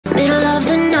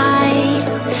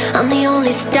I'm the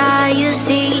only star you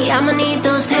see. I'ma need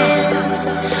those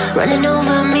hands running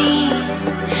over me,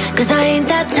 'cause I ain't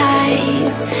that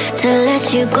type to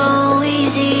let you go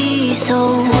easy.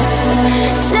 So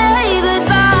say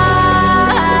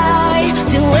goodbye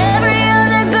to every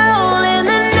other girl in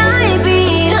the night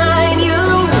behind you.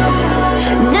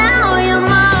 Now you're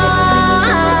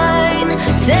mine.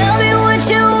 Tell me what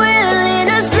you're willing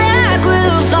to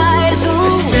sacrifice.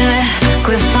 Ooh.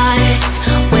 Sacrifice.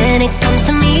 When it comes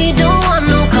to me, don't want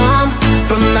no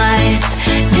compromise.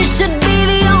 This should be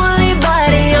the only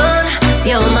body on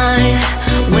your mind.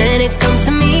 When it comes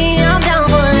to me, I'm down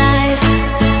for life.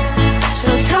 So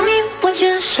tell me what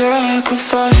you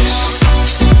sacrifice.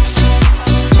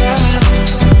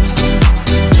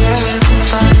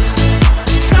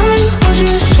 Tell me what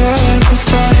you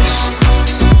sacrifice.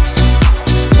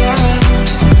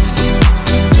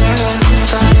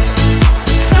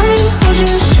 Tell me what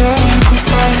you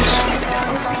sacrifice.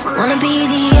 Wanna be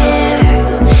the air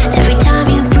every time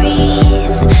you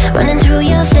breathe, running through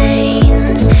your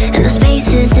veins and the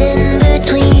spaces in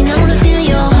between. I wanna feel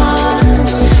your heart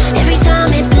every time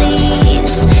it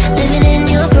bleeds, living in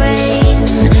your brain.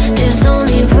 There's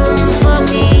only room for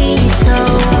me, so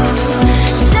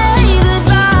say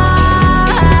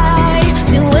goodbye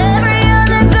to every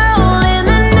other girl in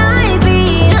the night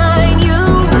behind you.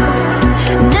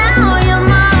 Now you're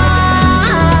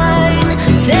mine.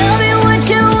 Tell me what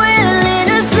you're willing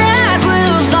to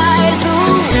sacrifice.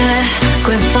 Ooh.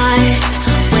 Sacrifice.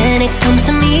 When it comes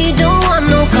to me, don't want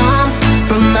no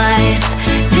compromise.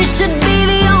 This should be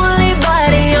the only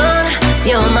body on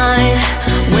your mind.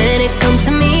 When it comes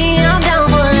to me, I'm down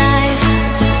for life.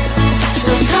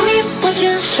 So tell me what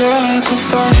you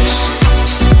sacrifice.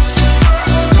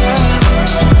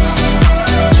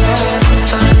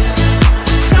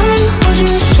 Tell me what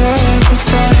you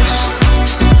sacrifice.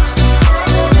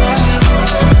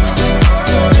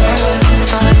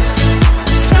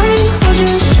 Tell me what you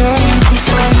sacrifice.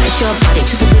 Sacrifice your body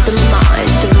to the rhythm of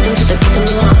mine, the rhythm to the rhythm of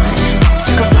mine.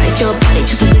 Sacrifice your body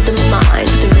to the rhythm of mine,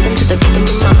 the rhythm to the rhythm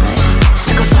of mine.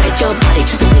 Sacrifice your body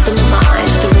to the rhythm of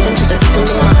mine, the rhythm to the rhythm of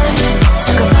mine.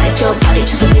 Sacrifice your body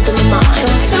to the rhythm of mine. So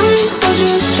tell me what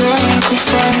you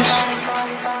sacrifice.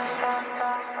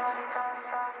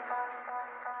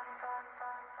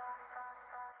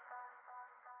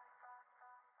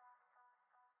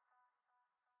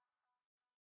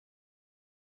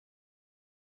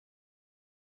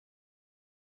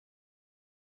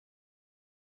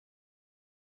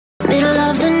 Middle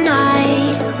of the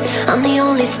night, I'm the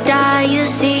only star you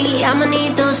see. I'ma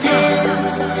need those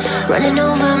hands running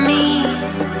over me,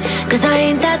 'cause I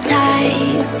ain't that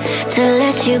type to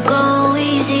let you go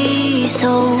easy.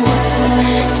 So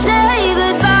say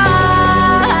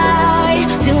goodbye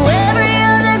to every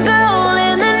other girl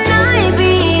in the night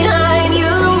behind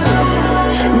you.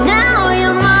 Now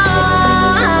you're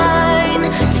mine.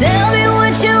 Tell me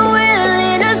what you're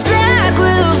willing to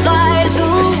sacrifice.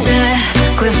 Ooh.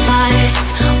 Sacrifice.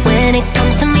 When it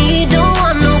comes to me, don't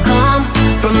want no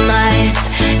compromise.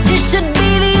 This should be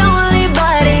the only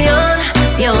body on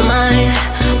your mind.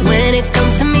 When it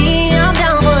comes to me, I'm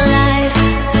down for life.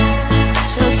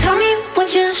 So tell me what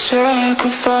you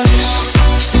sacrifice.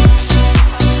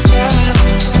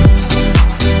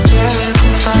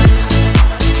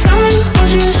 Tell me what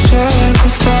you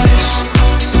sacrifice.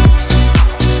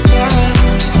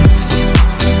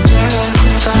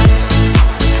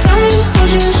 Tell me what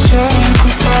you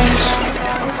sacrifice.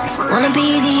 Wanna be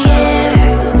the air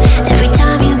every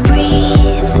time you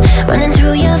breathe, running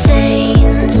through your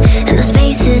veins and the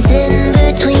spaces in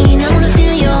between. I wanna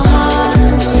feel your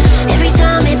heart every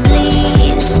time it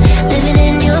bleeds, living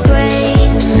in your brain.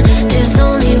 There's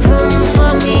only room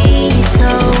for me, so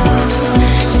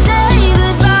say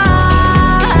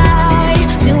goodbye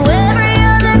to every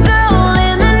other girl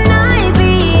in the night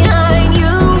behind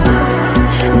you.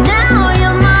 Now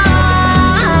you're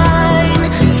mine.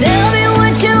 Tell me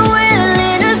what you're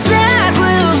willing to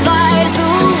sacrifice.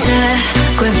 Ooh.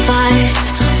 Sacrifice.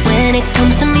 When it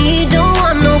comes to me, don't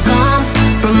want no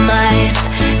compromise.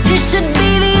 This should be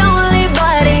the only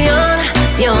body on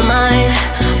your mind.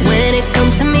 When it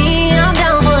comes to me, I'm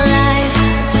down for life.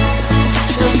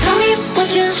 So tell me what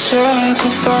you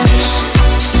sacrifice.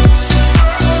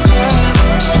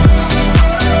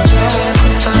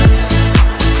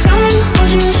 Tell me what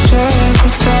you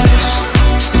sacrifice.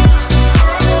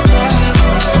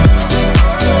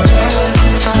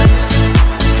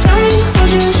 Tell me what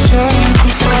you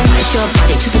sacrifice. Sacrifice your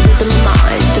body to the rhythm of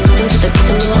mine, the rhythm to the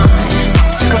rhythm of mine.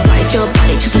 Sacrifice your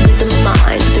body to the rhythm of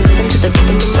mine, the rhythm to the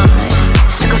rhythm of mine.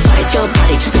 Sacrifice your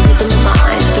body to the rhythm of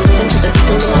mine, the rhythm to the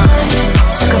rhythm of mine.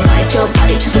 Sacrifice your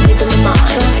body to the rhythm of mine.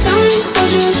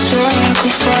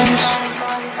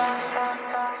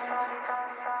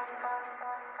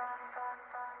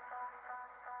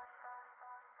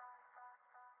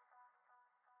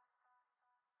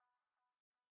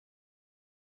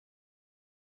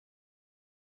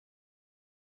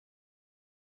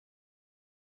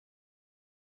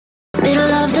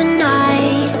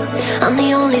 I'm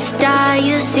the only star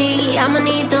you see. I'ma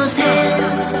need those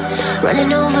hands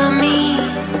running over me,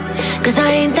 'cause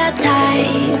I ain't that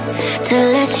type to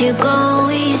let you go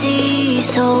easy.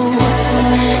 So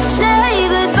say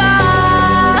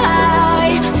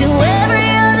goodbye to every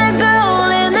other girl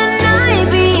in the night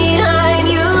behind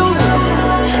you.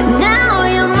 Now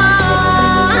you're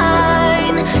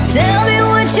mine. Tell me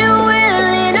what you're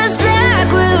willing to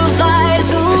sacrifice.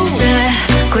 Ooh.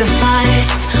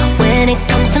 Sacrifice. When it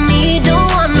comes to me, don't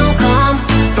want no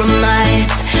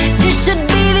compromise. This should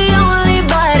be the only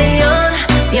body on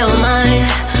your mind.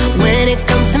 When it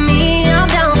comes to me, I'm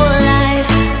down for life.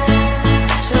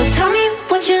 So tell me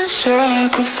what you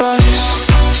sacrifice.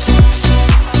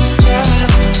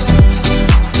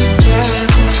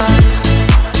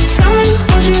 Tell me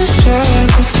what you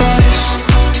sacrifice.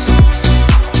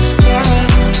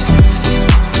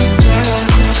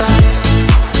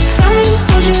 Tell me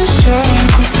what you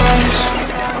sacrifice.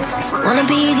 Wanna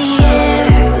be the air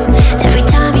every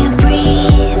time you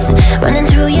breathe, running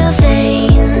through your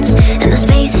veins and the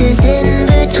spaces in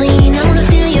between. I wanna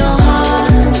feel your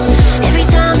heart every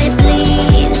time it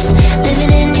bleeds,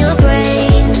 living in your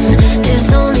brain. There's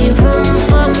only room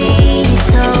for me,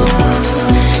 so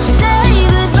say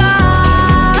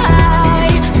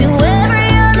goodbye to every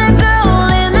other girl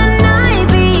in the night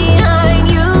behind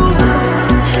you.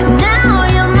 Now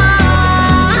you're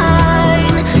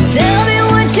mine. Tell me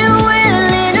what you're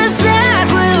willing to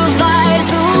sacrifice.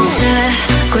 Ooh.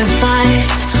 Sacrifice.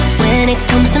 When it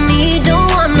comes to me, don't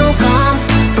want no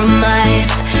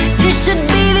compromise. This should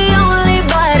be the only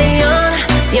body on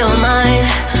your mind.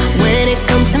 When it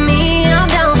comes to me, I'm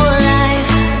down for life.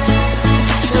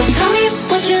 So tell me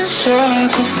what you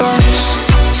sacrifice.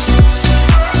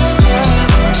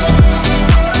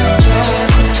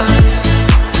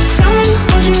 Tell me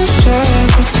what you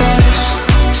sacrifice.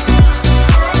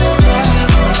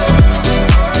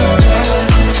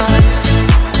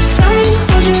 Tell me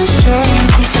what you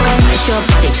sacrifice. Sacrifice your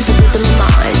body to the rhythm of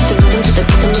mine, the rhythm to the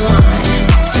rhythm of mine.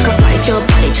 Sacrifice your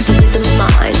body to the rhythm of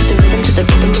mine, the rhythm to the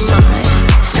rhythm of mine.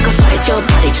 Sacrifice your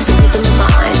body to the rhythm of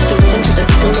mine, the rhythm to the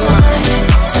rhythm of mine.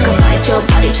 Sacrifice your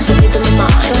body to the rhythm of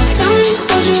mine. So tell me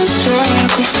what you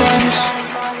sacrifice.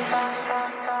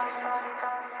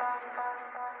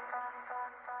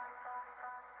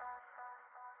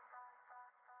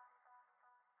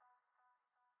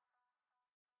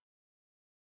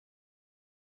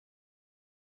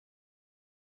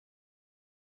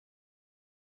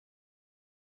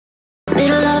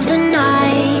 Middle of the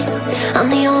night, I'm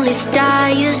the only star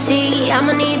you see.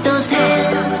 I'ma need those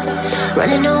hands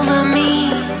running over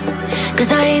me,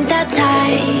 'cause I ain't that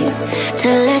type to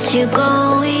let you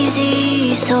go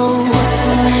easy. So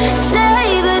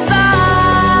say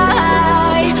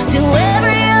goodbye to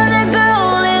every other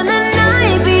girl in the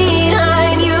night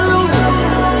behind you.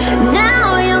 Now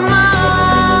you're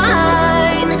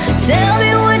mine. Tell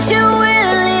me what you're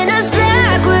willing to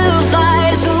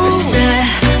sacrifice. Ooh.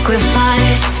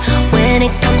 Sacrifice. When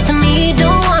it comes to me,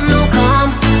 don't want no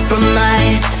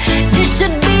compromise. This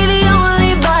should be the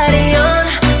only body on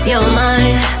your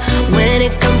mind. When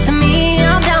it comes to me,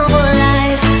 I'm down for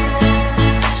life.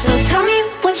 So tell me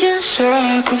what you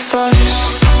sacrifice.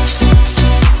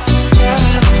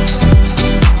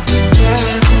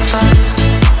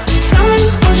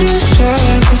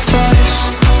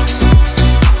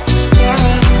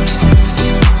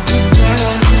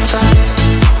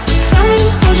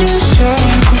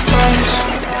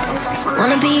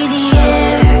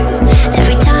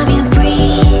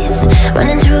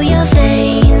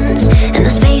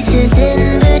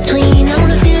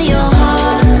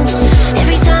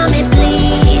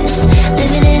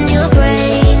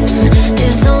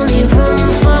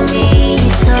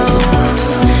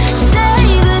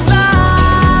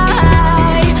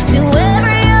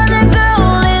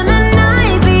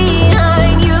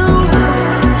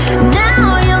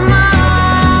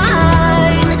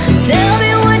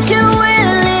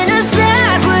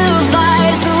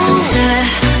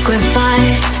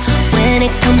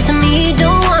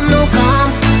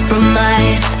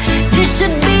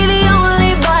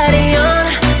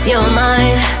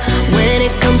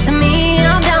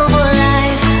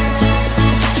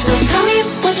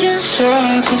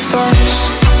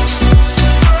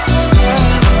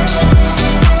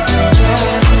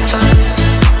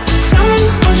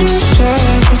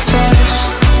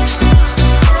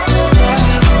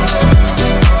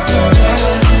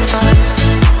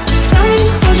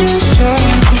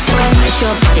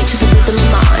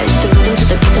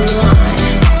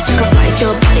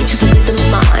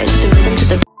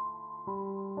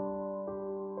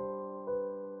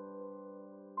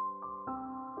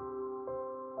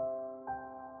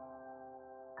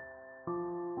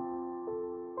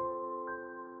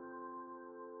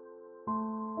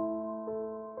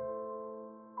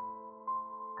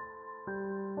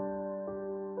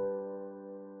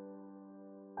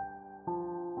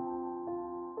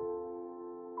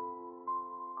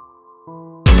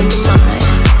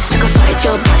 Sacrifice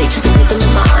your body to the rhythm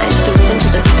of mine, to the rhythm, to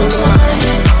the rhythm of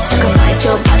mine. Sacrifice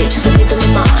your body to the rhythm of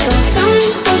mine. So tell me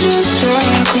what you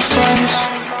sacrifice.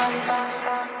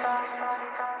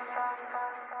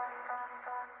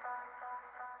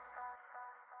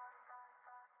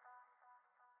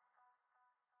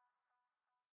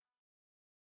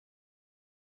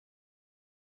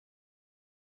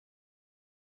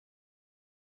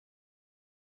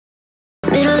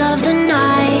 Middle of the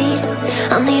night,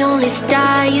 I'm the only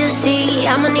star you see.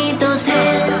 I'ma need those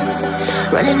hands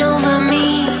running over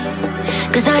me,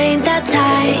 'cause I ain't that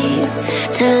type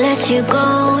to let you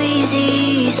go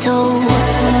easy. So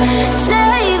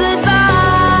say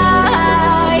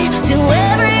goodbye to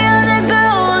every other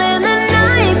girl in the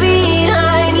night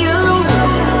behind you.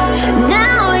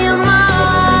 Now you're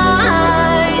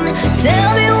mine. Tell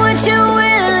me what you're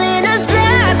willing to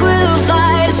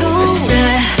sacrifice. Ooh.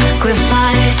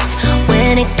 Sacrifice.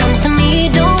 When it comes to me,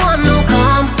 don't want no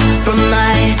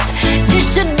compromise. This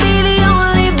should be the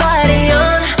only body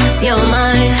on your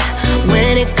mind.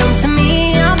 When it comes to me,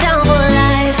 I'm down for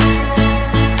life.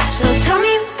 So tell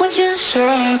me what you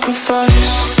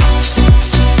sacrifice.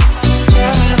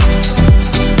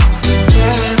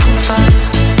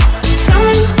 Tell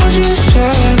me what you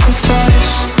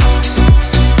sacrifice.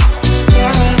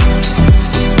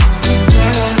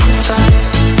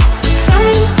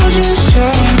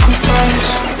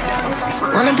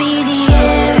 Wanna be the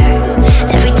air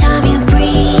every time you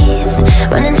breathe,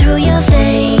 running through your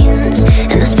veins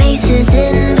and the spaces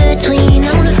in between. I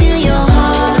wanna feel your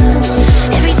heart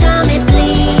every time it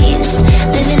bleeds,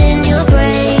 living in your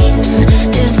brain.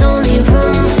 There's only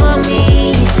room for me,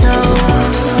 so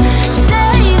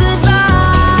say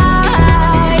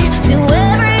goodbye to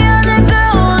every other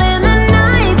girl in the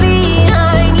night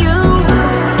behind you.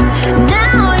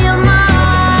 Now you're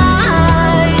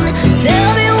mine. Tell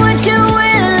me what you're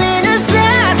willing to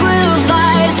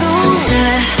sacrifice. Ooh.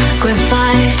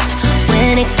 Sacrifice.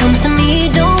 When it comes to me,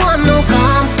 don't want no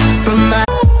compromise.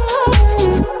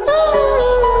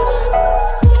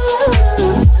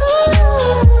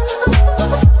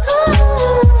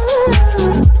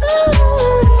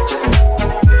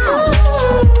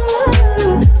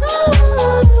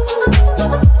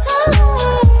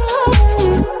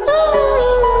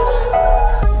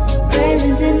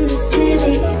 Present in the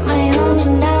city, my own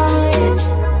nights,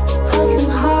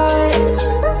 hustling hard,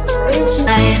 rich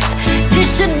nice. This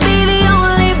should be the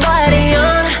only body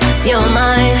on your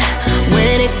mind.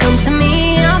 When it comes to me,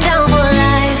 I'm down for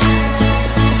life.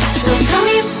 So tell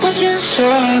me what you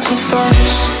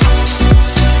sacrifice.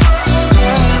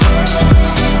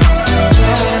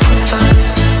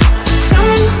 Tell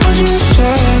me what you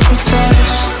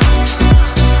sacrifice.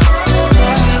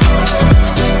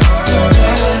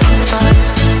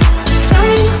 Tell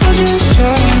me what you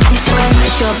sacrifice.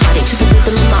 Sacrifice your body to the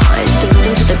rhythm of mine, to the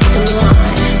rhythm, to the rhythm of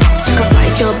mine.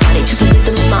 Sacrifice your body to the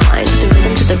rhythm of mine, to the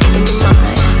rhythm, to the rhythm of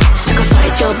mine.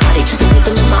 Sacrifice your body to the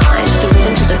rhythm of mine, to the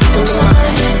rhythm, to the rhythm of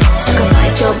mine.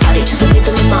 Sacrifice your body to the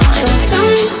rhythm of mine. So tell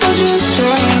me what you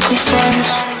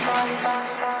sacrifice.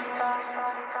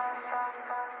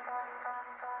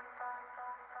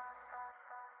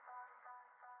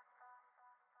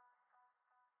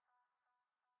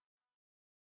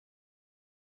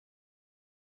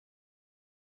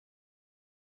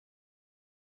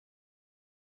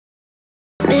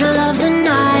 Middle of the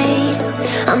night,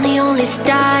 I'm the only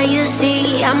star you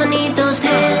see. I'ma need those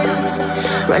hands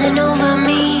running over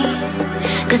me,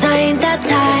 'cause I ain't that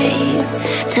type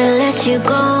to let you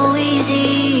go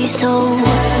easy. So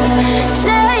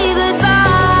say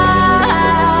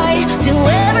goodbye to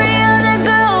every other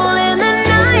girl in the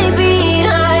night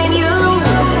behind you.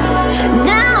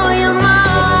 Now you're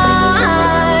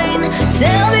mine.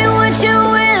 Tell me what you're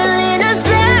willing to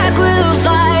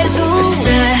sacrifice. Ooh.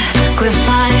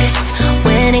 Sacrifice.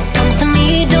 When it comes to me,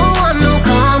 don't want no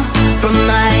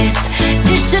compromise.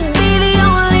 This should be the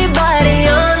only body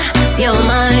on your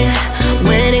mind.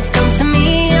 When it comes to me,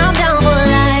 I'm down for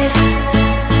life.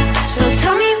 So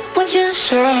tell me what you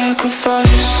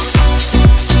sacrifice.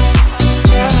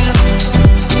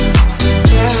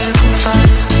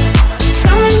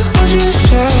 Tell me what you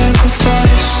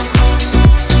sacrifice.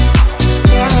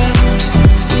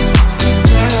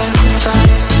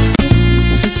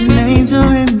 Such an angel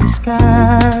in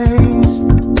disguise.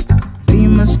 We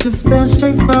must have fell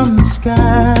straight from the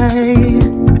sky.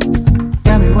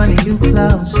 Got me wanting you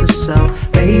closer, so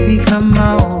baby come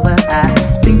over. I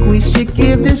think we should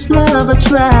give this love a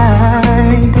try.